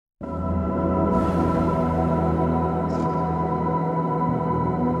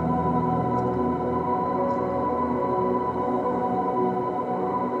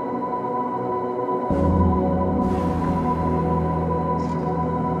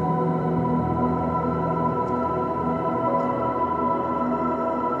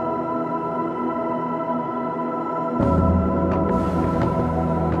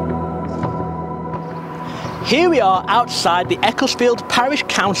Here we are outside the Ecclesfield Parish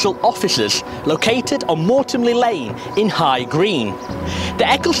Council offices, located on Mortimley Lane in High Green. The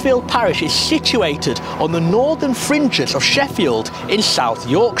Ecclesfield Parish is situated on the northern fringes of Sheffield in South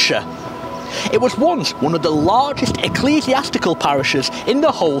Yorkshire. It was once one of the largest ecclesiastical parishes in the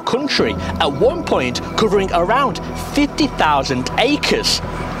whole country, at one point covering around 50,000 acres.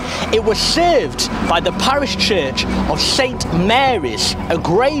 It was served by the parish church of St Mary's, a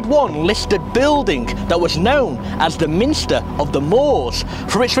Grade 1 listed building that was known as the Minster of the Moors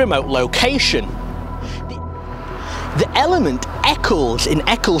for its remote location. The element Eccles in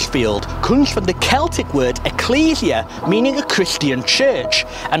Ecclesfield comes from the Celtic word ecclesia, meaning a Christian church,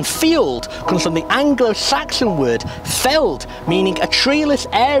 and field comes from the Anglo-Saxon word feld, meaning a treeless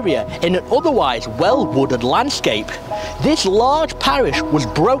area in an otherwise well-wooded landscape. This large parish was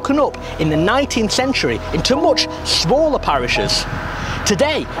broken up in the 19th century into much smaller parishes.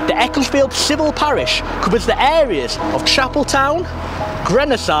 Today, the Ecclesfield Civil Parish covers the areas of Chapeltown,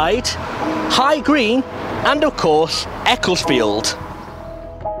 Grenoside, High Green, and of course, Ecclesfield.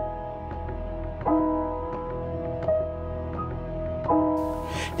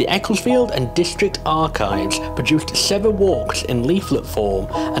 The Ecclesfield and District Archives produced 7 walks in leaflet form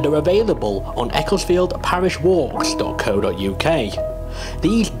and are available on ecclesfieldparishwalks.co.uk.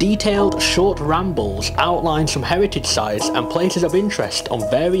 These detailed short rambles outline some heritage sites and places of interest on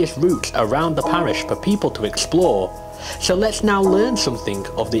various routes around the parish for people to explore. So let's now learn something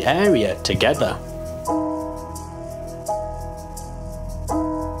of the area together.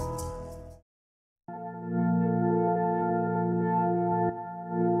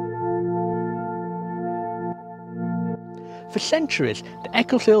 For centuries, the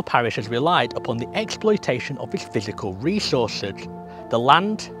Ecclesfield Parish has relied upon the exploitation of its physical resources, the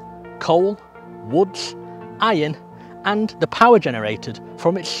land, coal, woods, iron, and the power generated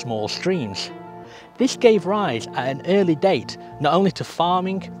from its small streams. This gave rise at an early date not only to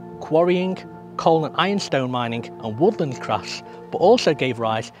farming, quarrying, coal and ironstone mining and woodland crafts, but also gave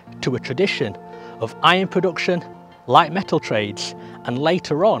rise to a tradition of iron production, light metal trades, and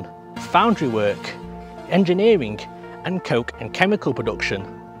later on, foundry work, engineering, and coke and chemical production.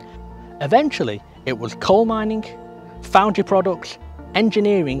 Eventually, it was coal mining, foundry products,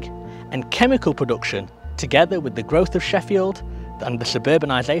 engineering, and chemical production, together with the growth of Sheffield and the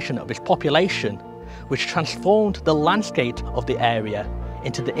suburbanisation of its population, which transformed the landscape of the area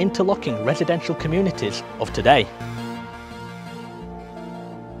into the interlocking residential communities of today.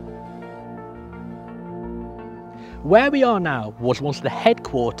 Where we are now was once the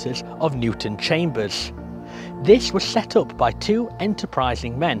headquarters of Newton Chambers. This was set up by 2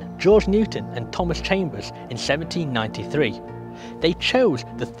 enterprising men, George Newton and Thomas Chambers, in 1793. They chose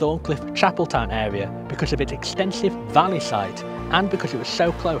the Thorncliffe Chapeltown area because of its extensive valley site and because it was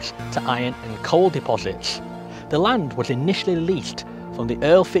so close to iron and coal deposits. The land was initially leased from the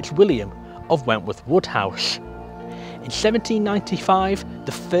Earl Fitzwilliam of Wentworth Woodhouse. In 1795,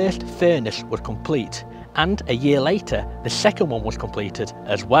 the first furnace was complete, and a year later, the second one was completed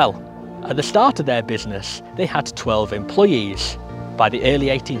as well. At the start of their business, they had 12 employees. By the early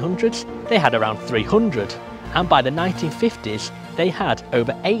 1800s, they had around 300, and by the 1950s, they had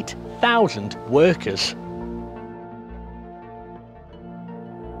over 8,000 workers.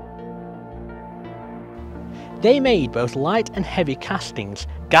 They made both light and heavy castings,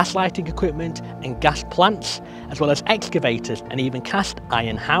 gas lighting equipment and gas plants, as well as excavators and even cast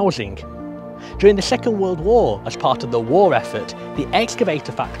iron housing. During the Second World War, as part of the war effort, the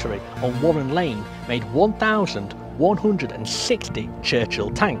excavator factory on Warren Lane made 1,160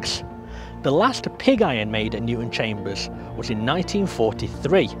 Churchill tanks. The last pig iron made at Newton Chambers was in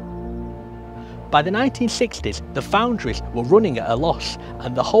 1943. By the 1960s, the foundries were running at a loss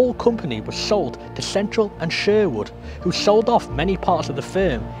and the whole company was sold to Central and Sherwood, who sold off many parts of the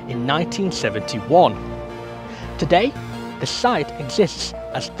firm in 1971. Today, the site exists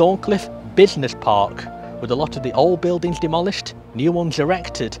as Thorncliffe Business Park, with a lot of the old buildings demolished, new ones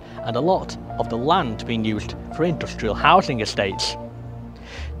erected, and a lot of the land being used for industrial housing estates.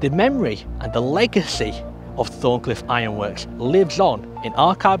 The memory and the legacy of Thorncliffe Ironworks lives on in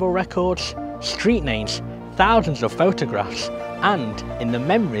archival records, street names, thousands of photographs, and in the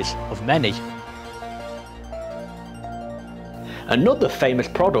memories of many. Another famous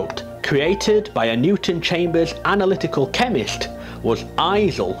product created by a Newton Chambers analytical chemist was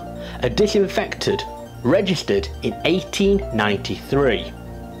Isle, a disinfectant registered in 1893.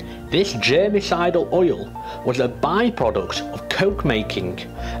 This germicidal oil was a byproduct of coke making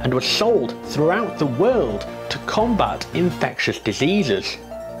and was sold throughout the world to combat infectious diseases.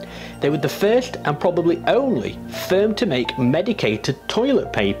 They were the first and probably only firm to make medicated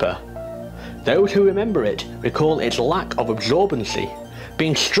toilet paper. Those who remember it recall its lack of absorbency,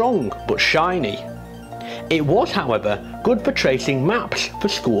 being strong but shiny. It was, however, good for tracing maps for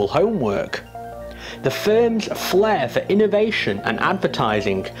school homework. The firm's flair for innovation and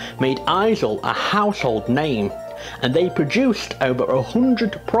advertising made Isle a household name, and they produced over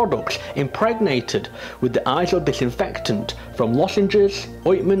 100 products impregnated with the Isle disinfectant, from lozenges,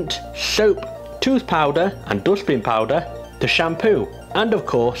 ointment, soap, tooth powder and dustbin powder to shampoo, and of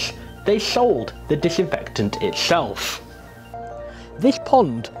course they sold the disinfectant itself. This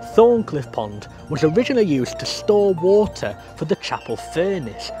pond, Thorncliffe Pond, was originally used to store water for the chapel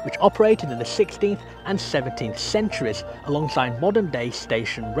furnace, which operated in the 16th and 17th centuries alongside modern-day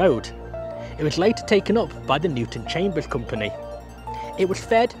Station Road. It was later taken up by the Newton Chambers Company. It was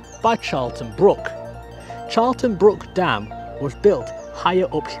fed by Charlton Brook. Charlton Brook Dam was built higher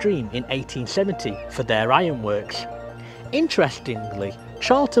upstream in 1870 for their ironworks. Interestingly,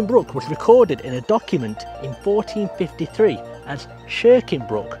 Charlton Brook was recorded in a document in 1453 as Chirkin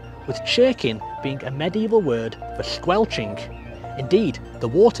Brook, with chirkin being a medieval word for squelching. Indeed, the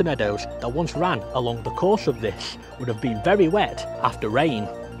water meadows that once ran along the course of this would have been very wet after rain.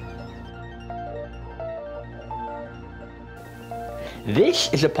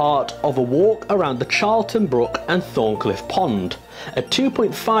 This is a part of a walk around the Charlton Brook and Thorncliffe Pond, a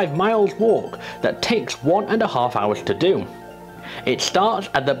 2.5 miles walk that takes 1.5 hours to do. It starts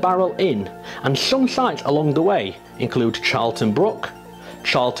at the Barrel Inn, and some sites along the way include Charlton Brook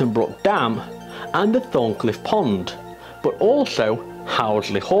Dam and the Thorncliffe Pond, but also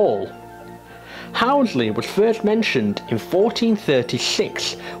Housley Hall. Housley was first mentioned in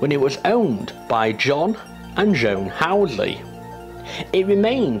 1436 when it was owned by John and Joan Housley. It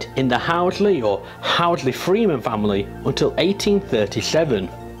remained in the Housley or Housley-Freeman family until 1837.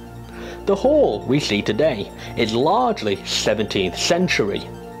 The hall we see today is largely 17th century.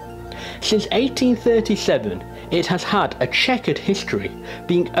 Since 1837 it has had a checkered history,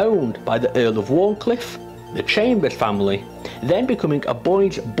 being owned by the Earl of Warncliffe, the Chambers family, then becoming a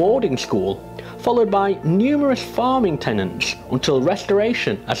boys' boarding school, followed by numerous farming tenants until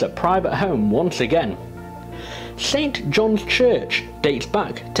restoration as a private home once again. St John's Church dates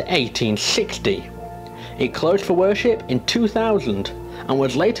back to 1860. It closed for worship in 2000 and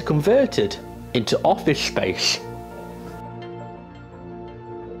was later converted into office space.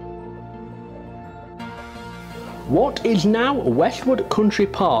 What is now Westwood Country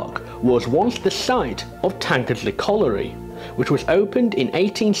Park was once the site of Tankersley Colliery, which was opened in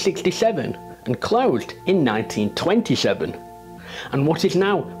 1867 and closed in 1927. And what is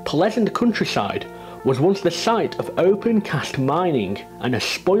now Pleasant Countryside was once the site of open cast mining and a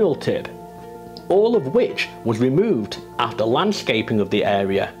spoil tip, all of which was removed after landscaping of the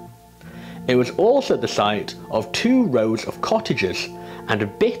area. It was also the site of 2 rows of cottages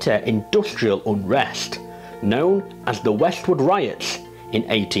and bitter industrial unrest, known as the Westwood Riots in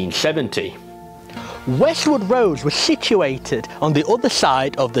 1870. Westwood Roads were situated on the other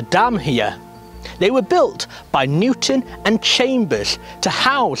side of the dam here. They were built by Newton and Chambers to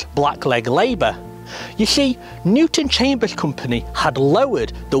house blackleg labour. You see, Newton Chambers Company had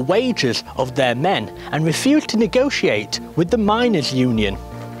lowered the wages of their men and refused to negotiate with the miners' union.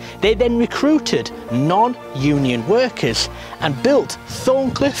 They then recruited non-union workers and built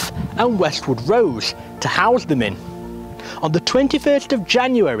Thorncliffe and Westwood Rows to house them in. On the 21st of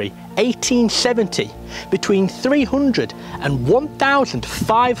January 1870, between 300 and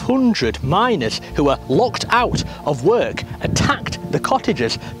 1,500 miners who were locked out of work attacked the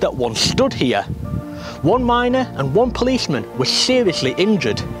cottages that once stood here. 1 miner and 1 policeman were seriously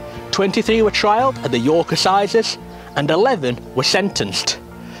injured. 23 were trialled at the York Assizes and 11 were sentenced.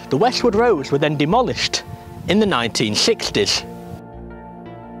 The Westwood Rows were then demolished in the 1960s.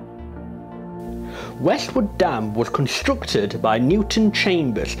 Westwood Dam was constructed by Newton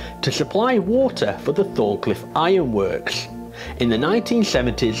Chambers to supply water for the Thorncliffe Ironworks. In the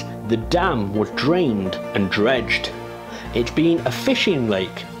 1970s, the dam was drained and dredged. It's been a fishing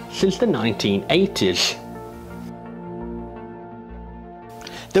lake since the 1980s.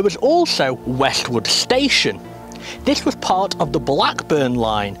 There was also Westwood Station. This was part of the Blackburn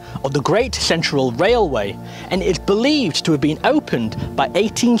line of the Great Central Railway, and it is believed to have been opened by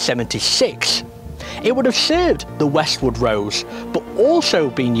 1876. It would have served the Westwood Rows, but also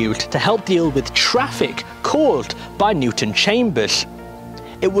been used to help deal with traffic caused by Newton Chambers.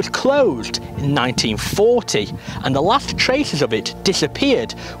 It was closed in 1940, and the last traces of it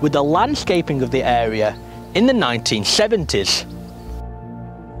disappeared with the landscaping of the area in the 1970s.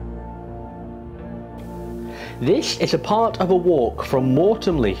 This is a part of a walk from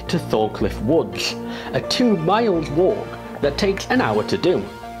Mortemley to Thorncliffe Woods, a 2 miles walk that takes an hour to do.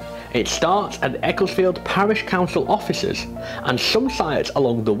 It starts at the Ecclesfield Parish Council offices, and some sites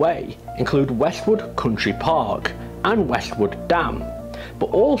along the way include Westwood Country Park and Westwood Dam,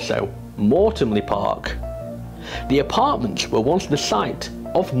 but also Mortimley Park. The apartments were once the site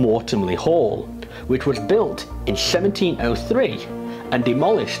of Mortimley Hall, which was built in 1703 and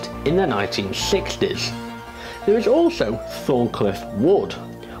demolished in the 1960s. There is also Thorncliffe Wood,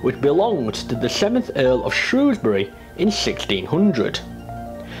 which belonged to the 7th Earl of Shrewsbury in 1600.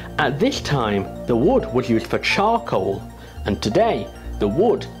 At this time, the wood was used for charcoal, and today the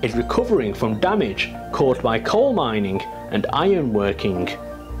wood is recovering from damage caused by coal mining and ironworking.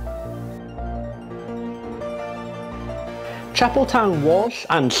 Chapeltown was,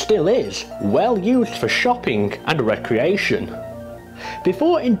 and still is, well used for shopping and recreation.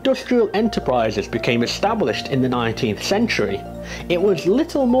 Before industrial enterprises became established in the 19th century, it was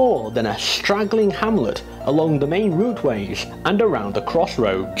little more than a straggling hamlet along the main routeways and around the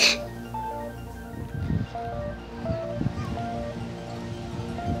crossroads.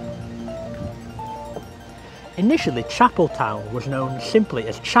 Initially, Chapeltown was known simply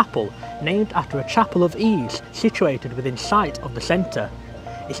as Chapel, named after a chapel of ease situated within sight of the centre.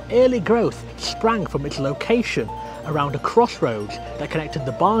 Its early growth sprang from its location around a crossroads that connected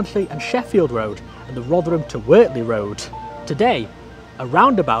the Barnsley and Sheffield Road and the Rotherham to Wortley Road. Today, a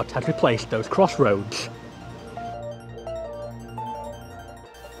roundabout has replaced those crossroads.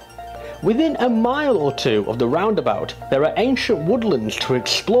 Within a mile or two of the roundabout, there are ancient woodlands to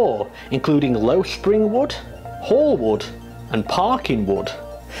explore, including Low Spring Wood, Hallwood and Parkin Wood.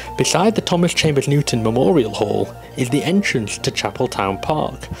 Beside the Thomas Chambers Newton Memorial Hall is the entrance to Chapeltown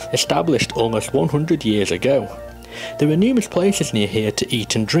Park, established almost 100 years ago. There are numerous places near here to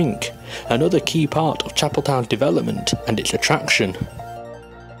eat and drink, another key part of Chapeltown's development and its attraction.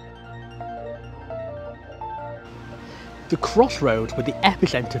 The crossroads were the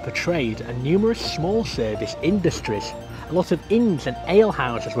epicentre for trade and numerous small service industries. A lot of inns and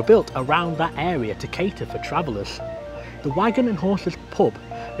alehouses were built around that area to cater for travellers. The Wagon and Horses pub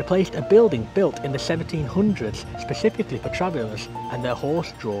replaced a building built in the 1700s specifically for travellers and their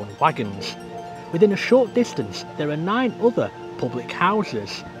horse-drawn wagons. Within a short distance there are 9 other public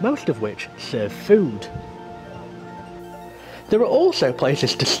houses, most of which serve food. There are also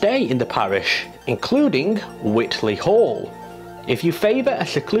places to stay in the parish, including Whitley Hall. If you favour a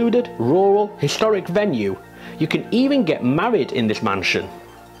secluded, rural, historic venue, you can even get married in this mansion.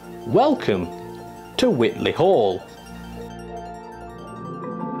 Welcome to Whitley Hall.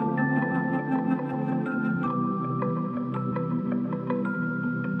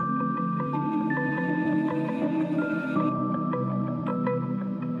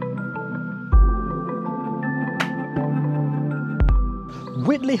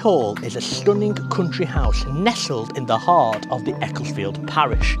 Whitley Hall is a stunning country house nestled in the heart of the Ecclesfield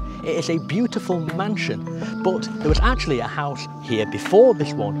Parish. It is a beautiful mansion, but there was actually a house here before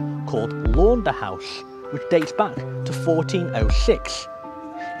this one called Launder House, which dates back to 1406.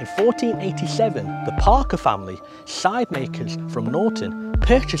 In 1487, the Parker family, side makers from Norton,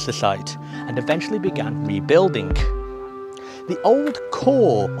 purchased the site and eventually began rebuilding. The old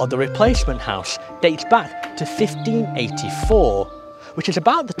core of the replacement house dates back to 1584, which is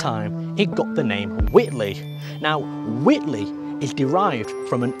about the time it got the name Whitley. Now, Whitley is derived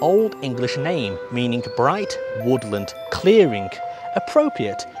from an Old English name meaning bright woodland clearing,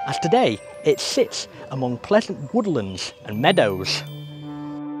 appropriate as today it sits among pleasant woodlands and meadows.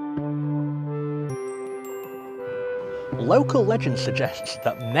 Local legend suggests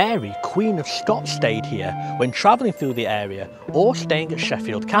that Mary, Queen of Scots, stayed here when travelling through the area or staying at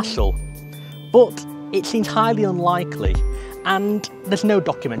Sheffield Castle, but it seems highly unlikely and there's no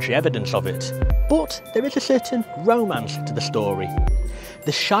documentary evidence of it. But there is a certain romance to the story.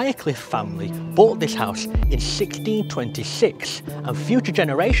 The Shirecliffe family bought this house in 1626 and future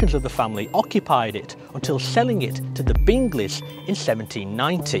generations of the family occupied it until selling it to the Bingleys in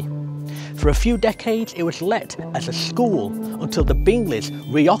 1790. For a few decades it was let as a school until the Bingleys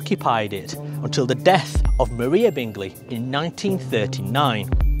reoccupied it until the death of Maria Bingley in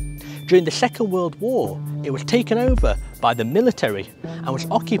 1939. During the Second World War, it was taken over by the military and was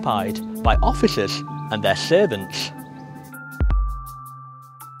occupied by officers and their servants.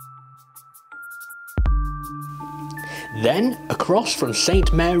 Then, across from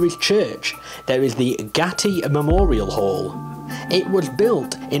St Mary's Church, there is the Gatty Memorial Hall. It was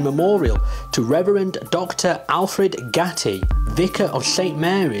built in memorial to Reverend Dr. Alfred Gatty, Vicar of St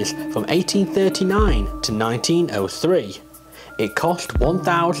Mary's from 1839 to 1903. It cost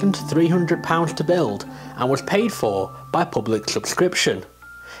 £1,300 to build and was paid for by public subscription.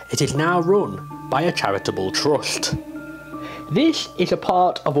 It is now run by a charitable trust. This is a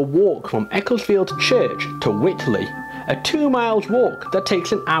part of a walk from Ecclesfield Church to Whitley, a 2 miles walk that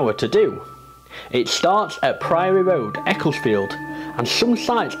takes an hour to do. It starts at Priory Road, Ecclesfield, and some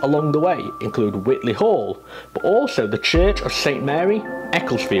sites along the way include Whitley Hall, but also the Church of St Mary,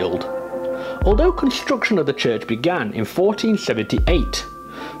 Ecclesfield. Although construction of the church began in 1478,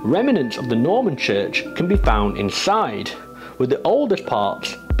 remnants of the Norman church can be found inside, with the oldest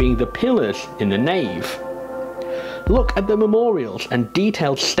parts being the pillars in the nave. Look at the memorials and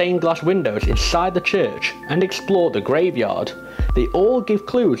detailed stained glass windows inside the church and explore the graveyard. They all give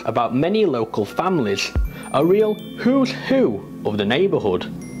clues about many local families, a real who's who of the neighbourhood.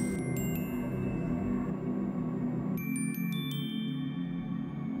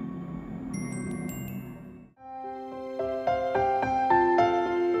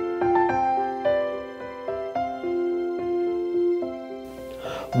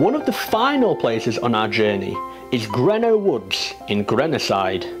 One of the final places on our journey is Greenough Woods in Greenough.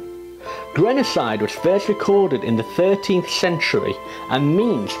 Greenough was first recorded in the 13th century and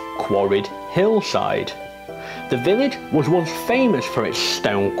means quarried hillside. The village was once famous for its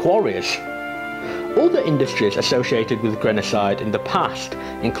stone quarries. Other industries associated with Greenough in the past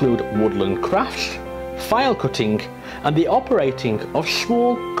include woodland crafts, file cutting, and the operating of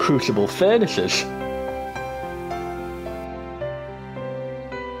small crucible furnaces.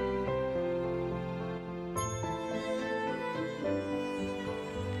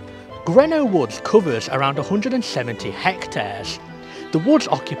 Greenough Woods covers around 170 hectares. The woods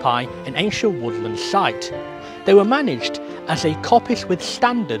occupy an ancient woodland site. They were managed as a coppice with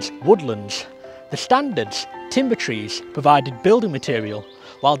standards woodlands. The standards, timber trees, provided building material,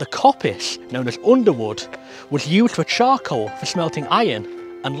 while the coppice, known as underwood, was used for charcoal for smelting iron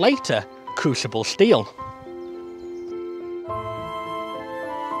and later crucible steel.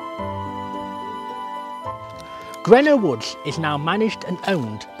 Greenough Woods is now managed and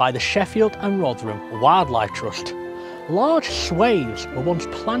owned by the Sheffield and Rotherham Wildlife Trust. Large swathes were once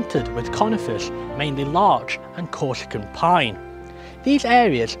planted with conifers, mainly larch and Corsican pine. These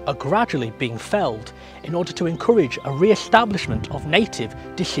areas are gradually being felled in order to encourage a re-establishment of native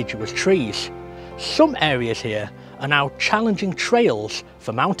deciduous trees. Some areas here are now challenging trails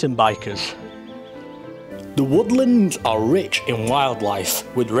for mountain bikers. The woodlands are rich in wildlife,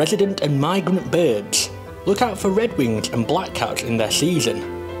 with resident and migrant birds. Look out for redwings and blackcaps in their season.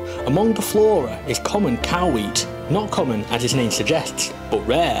 Among the flora is common cowwheat, not common as its name suggests, but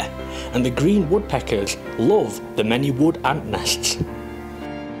rare, and the green woodpeckers love the many wood ant nests.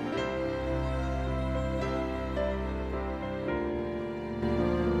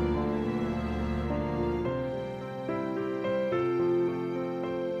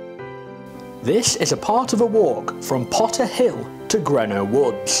 This is a part of a walk from Potter Hill to Greenough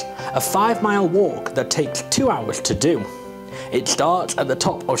Woods, a 5-mile walk that takes 2 hours to do. It starts at the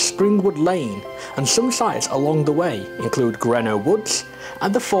top of Springwood Lane, and some sites along the way include Greenough Woods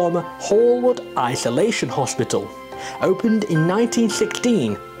and the former Hallwood Isolation Hospital, opened in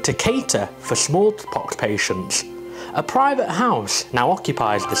 1916 to cater for smallpox patients. A private house now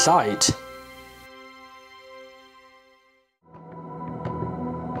occupies the site.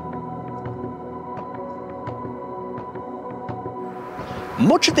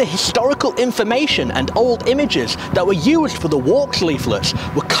 Much of the historical information and old images that were used for the walks leaflets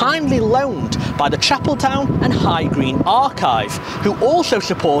were kindly loaned by the Chapeltown and High Green Archive, who also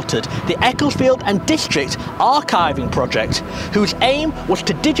supported the Ecclesfield and District Archiving project, whose aim was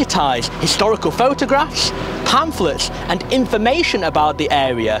to digitise historical photographs, pamphlets and information about the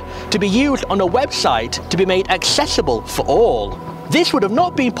area to be used on a website to be made accessible for all. This would have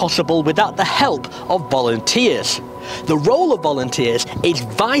not been possible without the help of volunteers. The role of volunteers is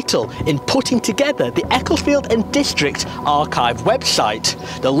vital in putting together the Ecclesfield and District Archive website.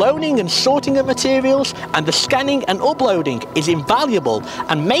 The loaning and sorting of materials and the scanning and uploading is invaluable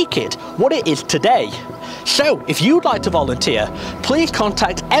and make it what it is today. So if you'd like to volunteer, please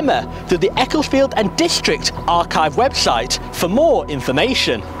contact Emma through the Ecclesfield and District Archive website for more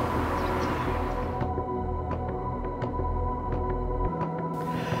information.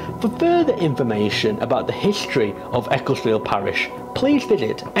 For further information about the history of Ecclesfield Parish, please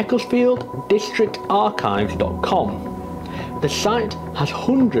visit ecclesfielddistrictarchives.com. The site has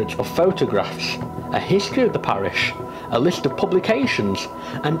hundreds of photographs, a history of the parish, a list of publications,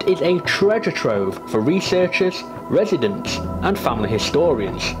 and is a treasure trove for researchers, residents, and family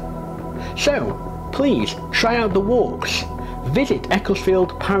historians. So, please try out the walks. Visit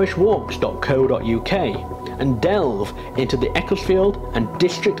ecclesfieldparishwalks.co.uk and delve into the Ecclesfield and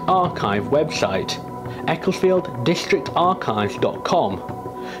District Archive website,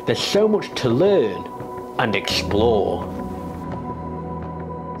 ecclesfielddistrictarchives.com. There's so much to learn and explore.